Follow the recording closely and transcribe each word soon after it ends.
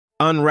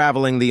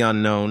Unraveling the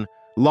Unknown,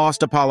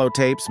 Lost Apollo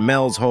Tapes,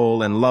 Mel's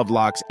Hole, and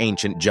Lovelock's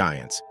Ancient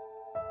Giants.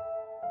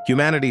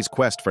 Humanity's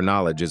quest for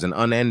knowledge is an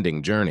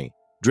unending journey,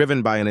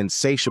 driven by an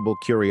insatiable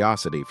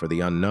curiosity for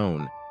the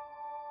unknown.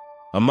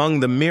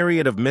 Among the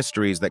myriad of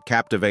mysteries that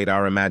captivate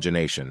our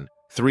imagination,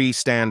 three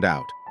stand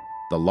out: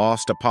 the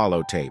Lost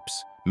Apollo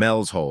Tapes,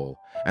 Mel's Hole,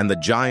 and the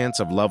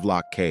Giants of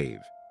Lovelock Cave.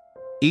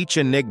 Each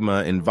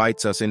enigma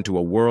invites us into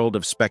a world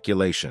of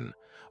speculation,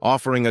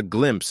 offering a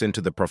glimpse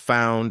into the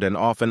profound and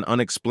often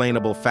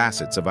unexplainable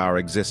facets of our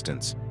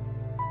existence.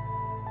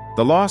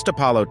 The Lost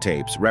Apollo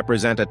Tapes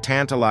represent a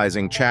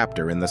tantalizing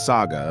chapter in the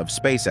saga of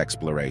space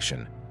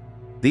exploration.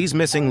 These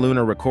missing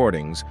lunar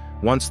recordings,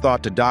 once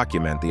thought to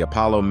document the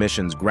Apollo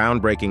mission's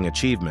groundbreaking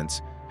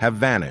achievements, have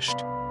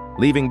vanished,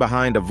 leaving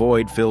behind a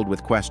void filled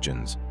with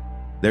questions.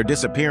 Their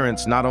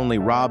disappearance not only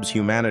robs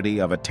humanity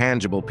of a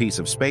tangible piece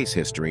of space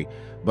history,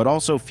 but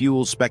also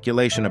fuels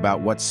speculation about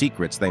what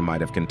secrets they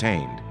might have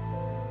contained.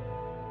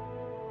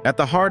 At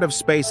the heart of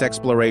space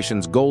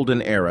exploration's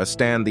golden era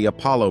stand the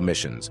Apollo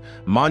missions,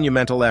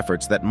 monumental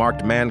efforts that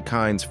marked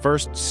mankind's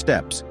first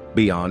steps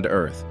beyond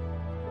Earth.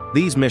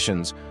 These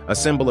missions, a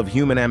symbol of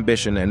human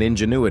ambition and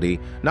ingenuity,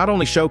 not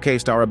only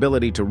showcased our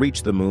ability to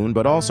reach the moon,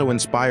 but also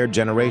inspired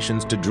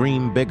generations to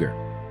dream bigger.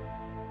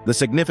 The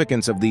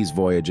significance of these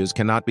voyages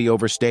cannot be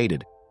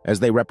overstated, as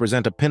they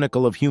represent a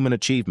pinnacle of human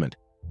achievement,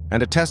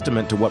 and a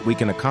testament to what we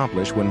can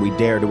accomplish when we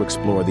dare to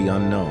explore the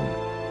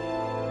unknown.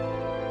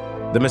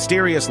 The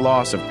mysterious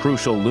loss of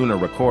crucial lunar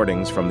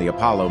recordings from the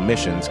Apollo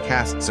missions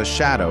casts a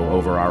shadow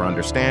over our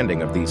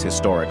understanding of these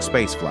historic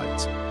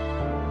spaceflights.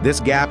 This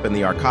gap in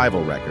the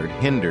archival record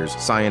hinders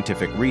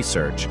scientific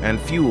research and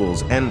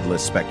fuels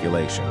endless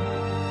speculation.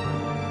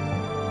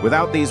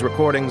 Without these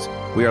recordings,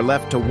 we are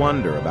left to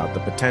wonder about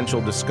the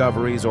potential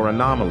discoveries or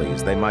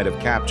anomalies they might have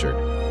captured,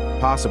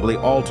 possibly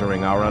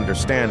altering our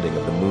understanding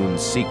of the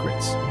moon's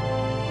secrets.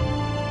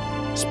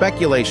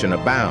 Speculation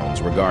abounds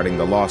regarding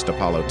the Lost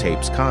Apollo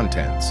tapes'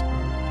 contents.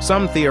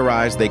 Some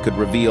theorize they could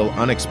reveal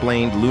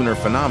unexplained lunar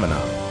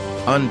phenomena,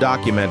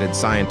 undocumented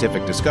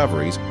scientific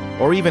discoveries,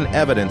 or even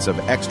evidence of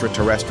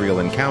extraterrestrial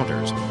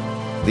encounters.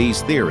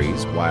 These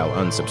theories, while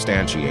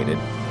unsubstantiated,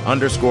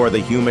 underscore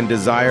the human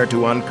desire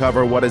to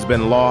uncover what has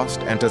been lost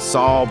and to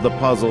solve the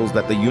puzzles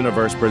that the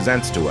universe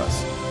presents to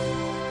us.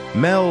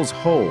 Mel's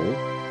Hole,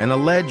 an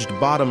alleged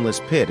bottomless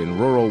pit in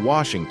rural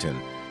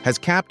Washington, has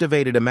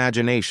captivated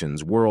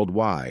imaginations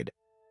worldwide.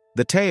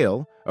 The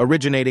tale,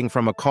 originating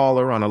from a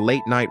caller on a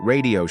late-night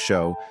radio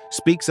show,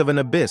 speaks of an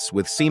abyss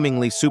with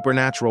seemingly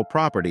supernatural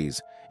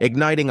properties,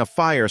 igniting a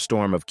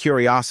firestorm of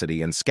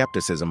curiosity and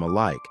skepticism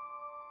alike.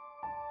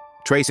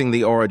 Tracing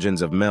the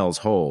origins of Mel's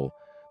Hole,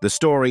 the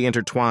story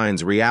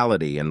intertwines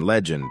reality and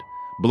legend,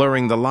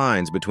 blurring the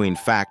lines between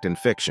fact and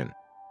fiction.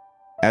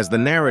 As the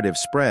narrative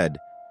spread,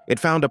 it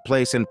found a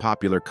place in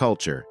popular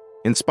culture,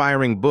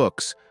 inspiring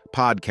books,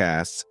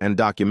 podcasts, and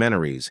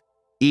documentaries,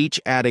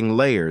 each adding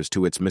layers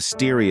to its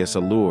mysterious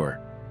allure.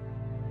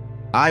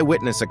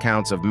 Eyewitness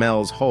accounts of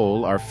Mel's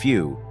Hole are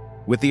few,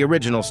 with the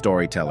original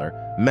storyteller,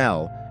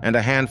 Mel, and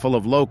a handful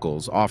of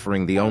locals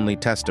offering the only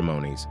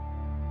testimonies.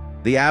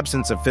 The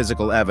absence of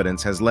physical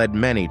evidence has led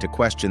many to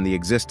question the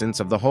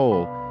existence of the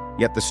hole,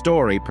 yet the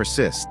story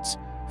persists,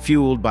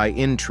 fueled by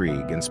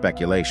intrigue and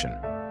speculation.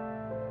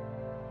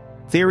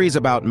 Theories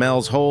about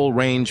Mel's Hole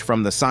range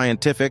from the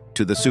scientific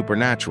to the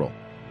supernatural.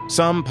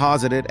 Some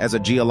posit it as a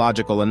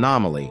geological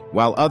anomaly,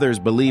 while others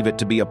believe it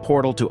to be a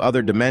portal to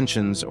other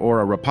dimensions or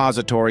a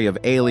repository of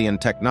alien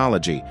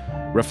technology,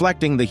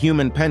 reflecting the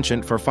human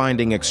penchant for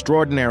finding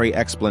extraordinary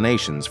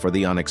explanations for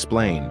the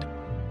unexplained.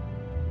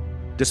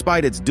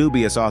 Despite its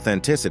dubious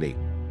authenticity,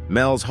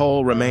 Mel's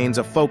Hole remains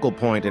a focal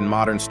point in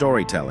modern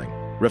storytelling,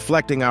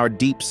 reflecting our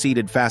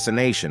deep-seated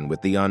fascination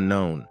with the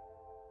unknown.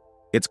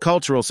 Its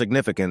cultural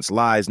significance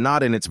lies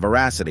not in its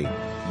veracity,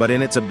 but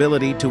in its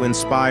ability to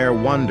inspire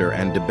wonder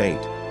and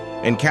debate,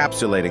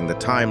 encapsulating the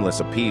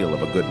timeless appeal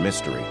of a good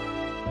mystery.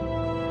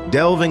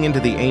 Delving into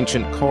the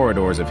ancient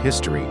corridors of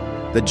history,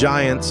 the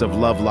Giants of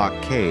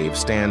Lovelock Cave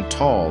stand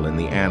tall in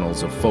the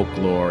annals of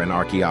folklore and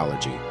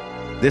archaeology.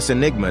 This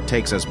enigma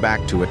takes us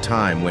back to a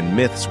time when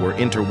myths were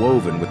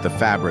interwoven with the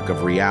fabric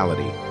of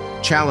reality,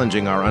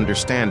 challenging our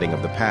understanding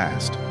of the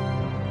past.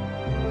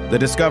 The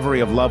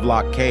discovery of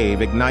Lovelock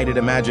Cave ignited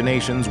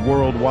imaginations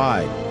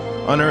worldwide,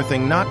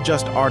 unearthing not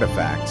just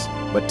artifacts,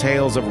 but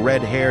tales of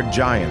red-haired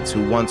giants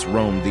who once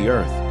roamed the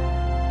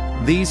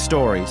earth. These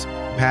stories,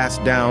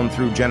 passed down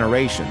through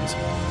generations,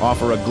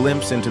 offer a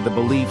glimpse into the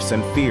beliefs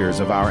and fears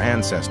of our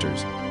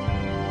ancestors.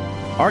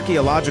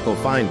 Archaeological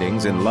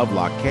findings in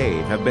Lovelock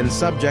Cave have been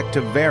subject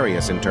to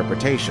various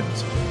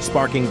interpretations,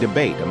 sparking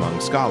debate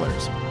among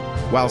scholars.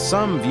 While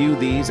some view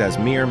these as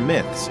mere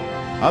myths,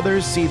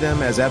 others see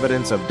them as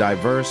evidence of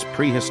diverse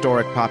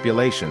prehistoric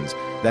populations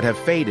that have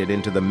faded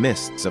into the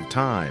mists of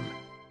time.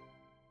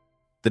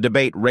 The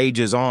debate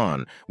rages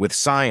on, with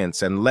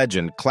science and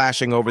legend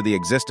clashing over the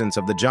existence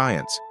of the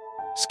giants.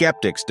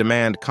 Skeptics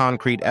demand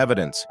concrete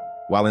evidence,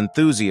 while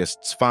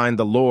enthusiasts find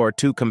the lore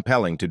too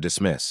compelling to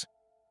dismiss.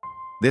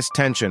 This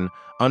tension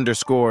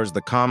underscores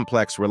the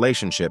complex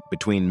relationship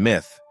between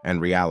myth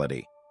and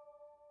reality.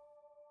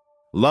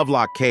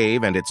 Lovelock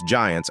Cave and its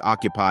giants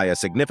occupy a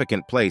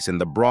significant place in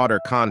the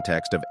broader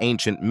context of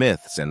ancient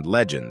myths and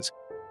legends,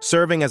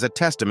 serving as a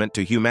testament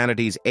to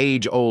humanity's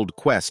age-old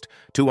quest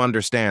to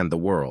understand the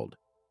world.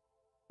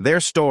 Their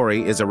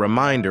story is a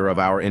reminder of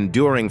our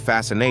enduring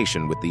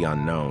fascination with the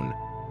unknown.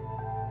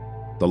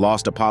 The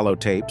lost Apollo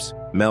tapes,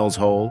 Mel's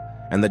Hole,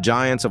 and the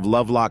giants of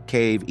Lovelock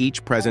Cave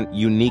each present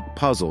unique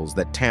puzzles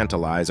that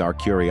tantalize our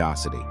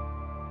curiosity.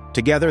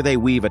 Together they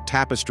weave a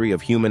tapestry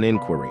of human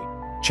inquiry,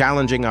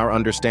 challenging our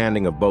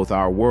understanding of both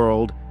our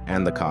world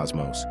and the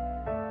cosmos.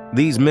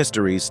 These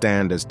mysteries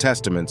stand as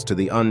testaments to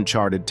the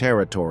uncharted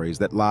territories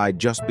that lie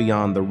just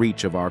beyond the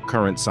reach of our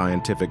current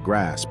scientific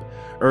grasp,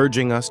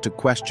 urging us to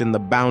question the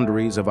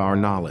boundaries of our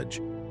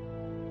knowledge.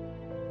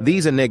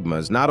 These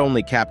enigmas not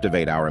only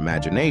captivate our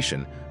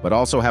imagination, but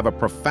also have a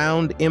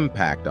profound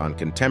impact on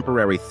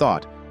contemporary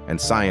thought and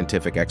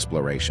scientific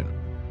exploration.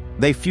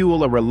 They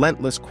fuel a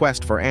relentless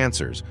quest for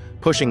answers,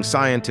 pushing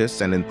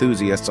scientists and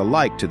enthusiasts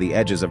alike to the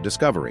edges of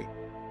discovery.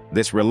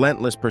 This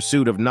relentless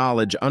pursuit of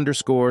knowledge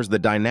underscores the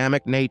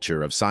dynamic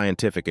nature of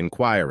scientific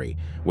inquiry,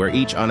 where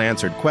each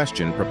unanswered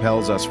question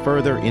propels us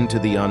further into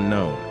the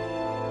unknown.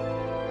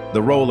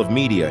 The role of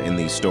media in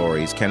these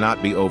stories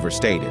cannot be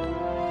overstated.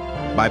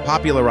 By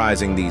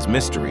popularizing these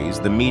mysteries,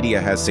 the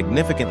media has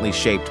significantly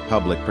shaped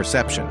public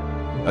perception,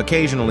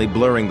 occasionally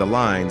blurring the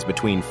lines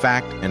between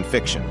fact and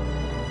fiction.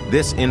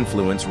 This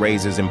influence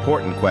raises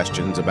important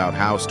questions about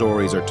how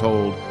stories are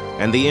told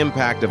and the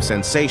impact of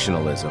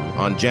sensationalism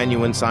on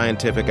genuine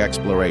scientific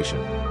exploration.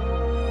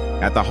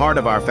 At the heart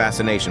of our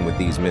fascination with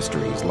these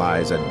mysteries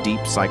lies a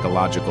deep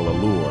psychological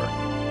allure.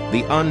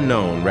 The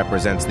unknown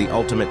represents the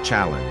ultimate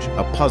challenge,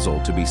 a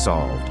puzzle to be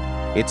solved.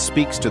 It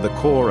speaks to the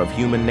core of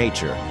human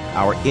nature,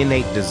 our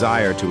innate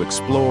desire to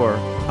explore,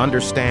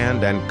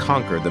 understand, and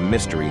conquer the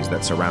mysteries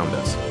that surround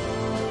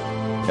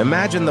us.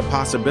 Imagine the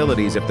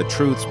possibilities if the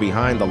truths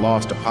behind the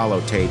lost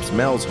Apollo tapes,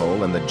 Mel's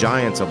Hole, and the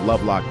giants of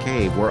Lovelock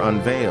Cave were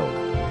unveiled.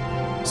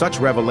 Such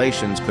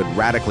revelations could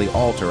radically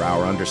alter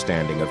our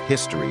understanding of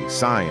history,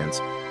 science,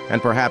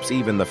 and perhaps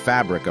even the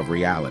fabric of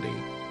reality.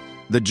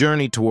 The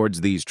journey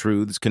towards these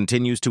truths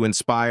continues to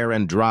inspire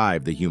and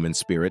drive the human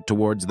spirit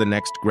towards the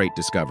next great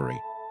discovery.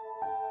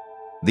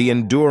 The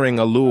enduring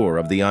allure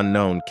of the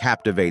unknown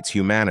captivates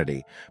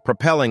humanity,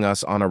 propelling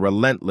us on a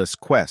relentless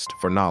quest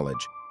for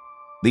knowledge.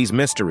 These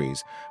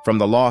mysteries, from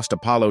the lost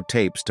Apollo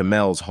tapes to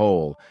Mel's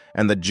Hole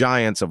and the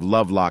giants of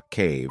Lovelock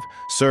Cave,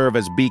 serve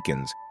as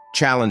beacons,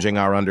 challenging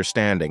our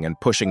understanding and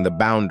pushing the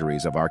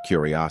boundaries of our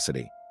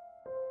curiosity.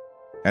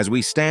 As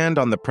we stand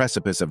on the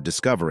precipice of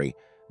discovery,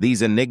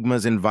 these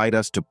enigmas invite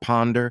us to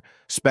ponder,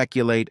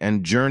 speculate,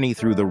 and journey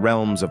through the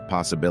realms of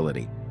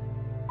possibility.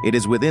 It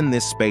is within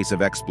this space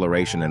of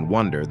exploration and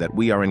wonder that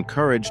we are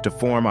encouraged to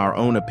form our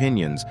own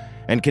opinions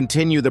and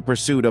continue the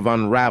pursuit of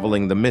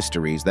unraveling the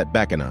mysteries that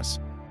beckon us.